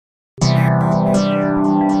To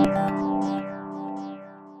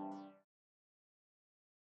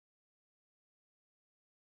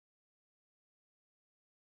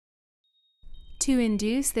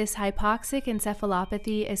induce this hypoxic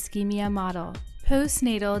encephalopathy ischemia model,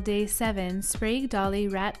 postnatal day 7 Sprague-Dawley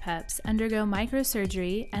rat pups undergo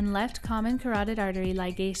microsurgery and left common carotid artery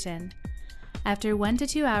ligation. After 1 to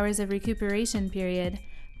 2 hours of recuperation period,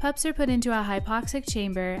 pups are put into a hypoxic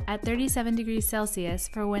chamber at 37 degrees Celsius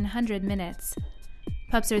for 100 minutes.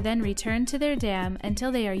 Pups are then returned to their dam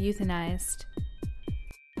until they are euthanized.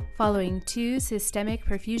 Following 2 systemic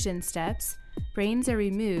perfusion steps, brains are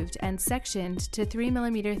removed and sectioned to 3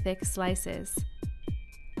 mm thick slices.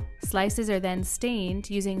 Slices are then stained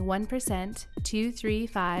using 1%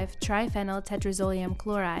 2,3,5-triphenyl tetrazolium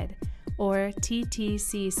chloride, or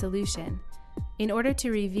TTC solution, in order to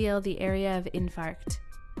reveal the area of infarct.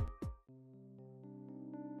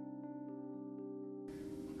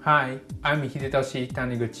 Hi, I'm Hidetoshi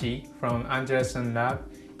Taniguchi from Anderson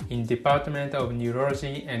Lab in Department of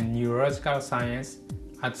Neurology and Neurological Science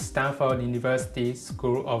at Stanford University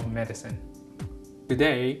School of Medicine.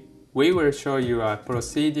 Today, we will show you a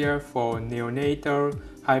procedure for neonatal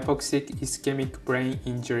hypoxic ischemic brain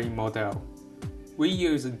injury model. We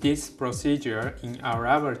use this procedure in our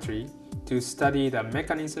laboratory to study the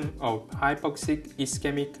mechanism of hypoxic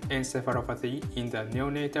ischemic encephalopathy in the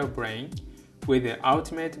neonatal brain with the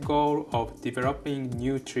ultimate goal of developing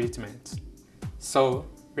new treatments. So,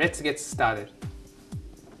 let's get started.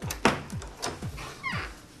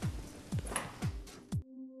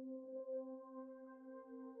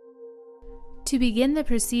 To begin the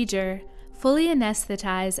procedure, fully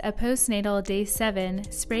anesthetize a postnatal day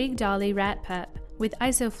 7 Sprague-Dawley rat pup with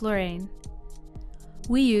isoflurane.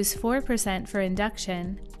 We use 4% for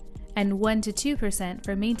induction and 1 to 2%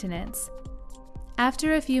 for maintenance.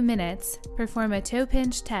 After a few minutes, perform a toe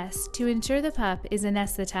pinch test to ensure the pup is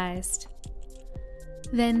anesthetized.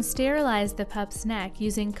 Then sterilize the pup's neck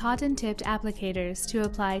using cotton-tipped applicators to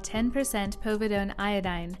apply 10% povidone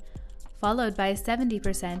iodine, followed by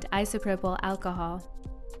 70% isopropyl alcohol.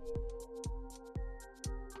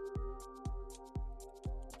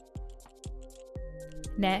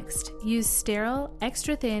 Next, use sterile,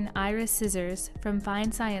 extra-thin iris scissors from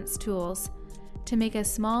Fine Science Tools to make a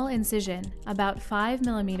small incision about 5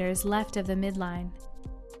 mm left of the midline.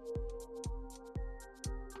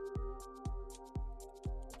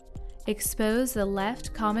 Expose the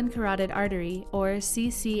left common carotid artery, or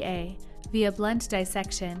CCA, via blunt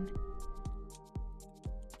dissection.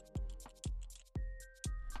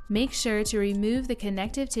 Make sure to remove the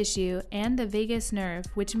connective tissue and the vagus nerve,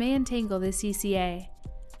 which may entangle the CCA.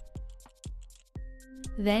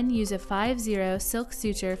 Then use a 5-0 silk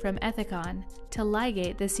suture from Ethicon to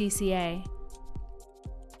ligate the CCA.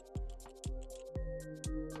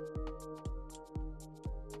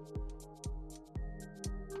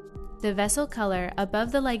 The vessel color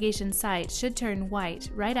above the ligation site should turn white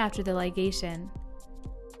right after the ligation.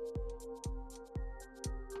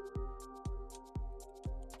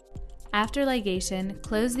 After ligation,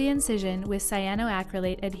 close the incision with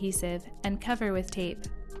cyanoacrylate adhesive and cover with tape.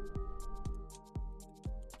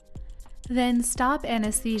 Then stop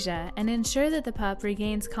anesthesia and ensure that the pup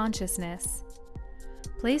regains consciousness.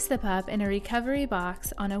 Place the pup in a recovery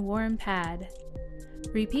box on a warm pad.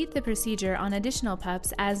 Repeat the procedure on additional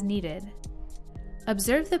pups as needed.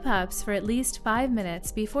 Observe the pups for at least 5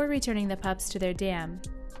 minutes before returning the pups to their dam.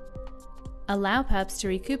 Allow pups to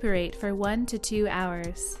recuperate for 1 to 2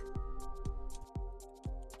 hours.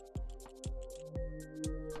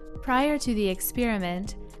 Prior to the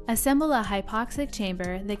experiment, assemble a hypoxic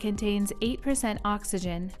chamber that contains 8%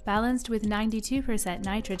 oxygen balanced with 92%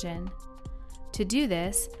 nitrogen. To do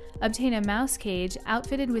this, obtain a mouse cage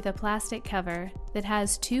outfitted with a plastic cover that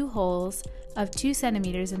has 2 holes of 2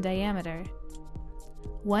 cm in diameter.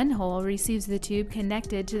 One hole receives the tube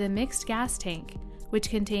connected to the mixed gas tank, which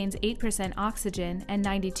contains 8% oxygen and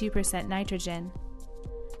 92% nitrogen,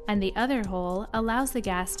 and the other hole allows the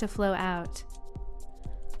gas to flow out.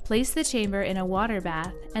 Place the chamber in a water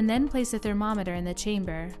bath and then place a thermometer in the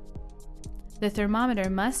chamber. The thermometer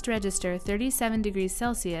must register 37 degrees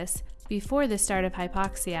Celsius before the start of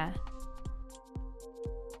hypoxia.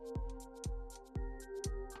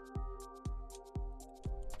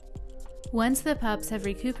 Once the pups have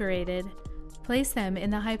recuperated, place them in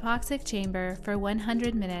the hypoxic chamber for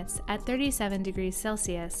 100 minutes at 37 degrees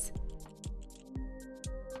Celsius.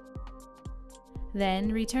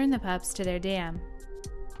 Then return the pups to their dam.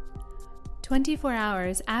 24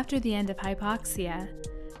 hours after the end of hypoxia,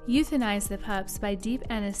 euthanize the pups by deep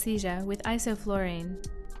anesthesia with isoflurane.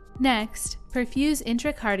 Next, perfuse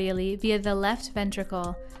intracardially via the left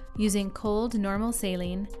ventricle using cold normal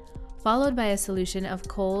saline, followed by a solution of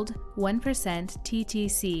cold 1%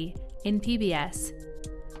 TTC in PBS.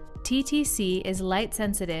 TTC is light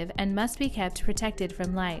sensitive and must be kept protected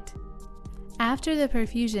from light. After the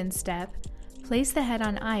perfusion step, place the head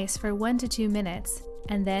on ice for 1 to 2 minutes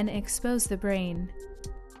and then expose the brain.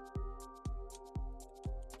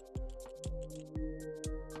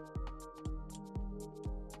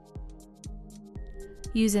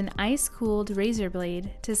 Use an ice-cooled razor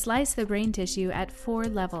blade to slice the brain tissue at 4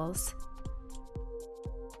 levels.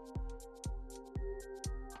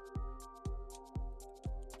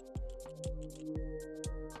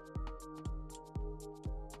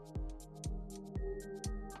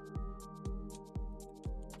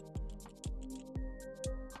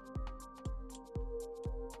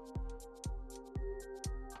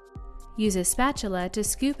 Use a spatula to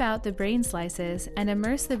scoop out the brain slices and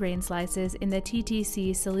immerse the brain slices in the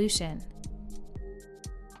TTC solution.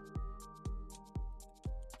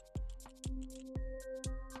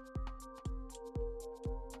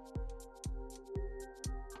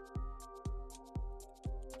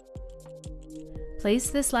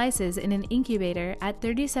 Place the slices in an incubator at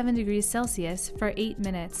 37 degrees Celsius for 8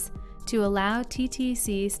 minutes to allow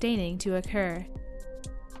TTC staining to occur.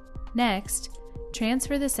 Next,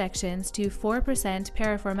 transfer the sections to 4%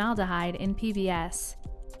 paraformaldehyde in PBS.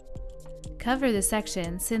 Cover the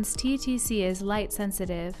section since TTC is light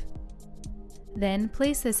sensitive. Then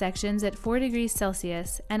place the sections at 4 degrees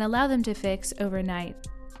Celsius and allow them to fix overnight.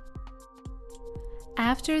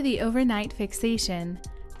 After the overnight fixation,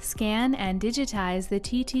 scan and digitize the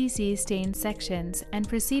TTC stained sections and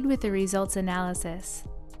proceed with the results analysis.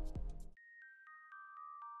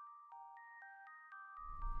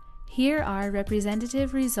 Here are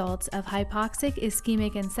representative results of hypoxic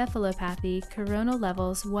ischemic encephalopathy coronal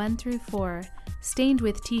levels 1 through 4, stained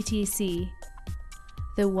with TTC.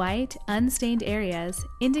 The white, unstained areas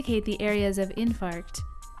indicate the areas of infarct.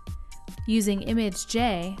 Using image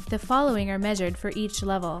J, the following are measured for each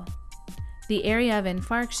level: the area of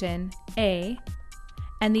infarction, A,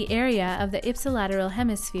 and the area of the ipsilateral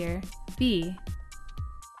hemisphere, B.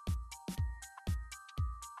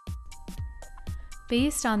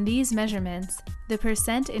 Based on these measurements, the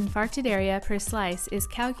percent infarcted area per slice is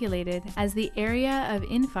calculated as the area of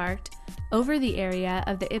infarct over the area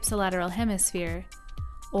of the ipsilateral hemisphere,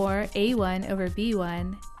 or A1 over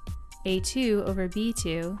B1, A2 over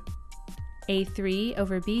B2, A3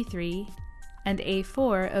 over B3, and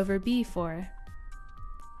A4 over B4.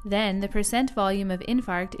 Then the percent volume of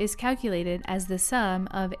infarct is calculated as the sum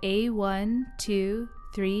of A1, 2,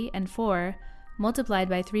 3, and 4 multiplied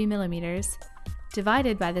by 3 millimeters,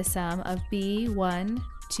 divided by the sum of B1,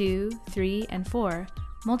 2, 3, and 4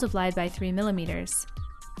 multiplied by 3 millimeters.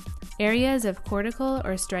 Areas of cortical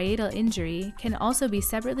or striatal injury can also be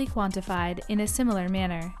separately quantified in a similar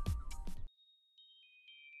manner.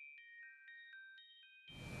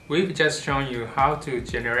 We've just shown you how to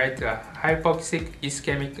generate a hypoxic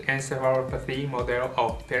ischemic encephalopathy model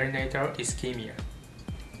of perinatal ischemia.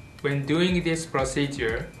 When doing this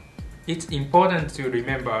procedure, it's important to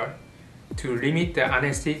remember to limit the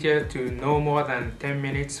anesthesia to no more than 10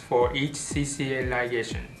 minutes for each CCA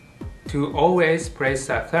ligation, to always place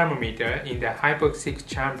a thermometer in the hypoxic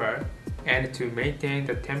chamber, and to maintain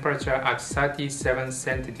the temperature at 37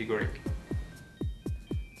 centigrade.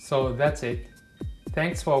 So that's it.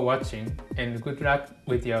 Thanks for watching and good luck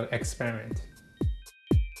with your experiment.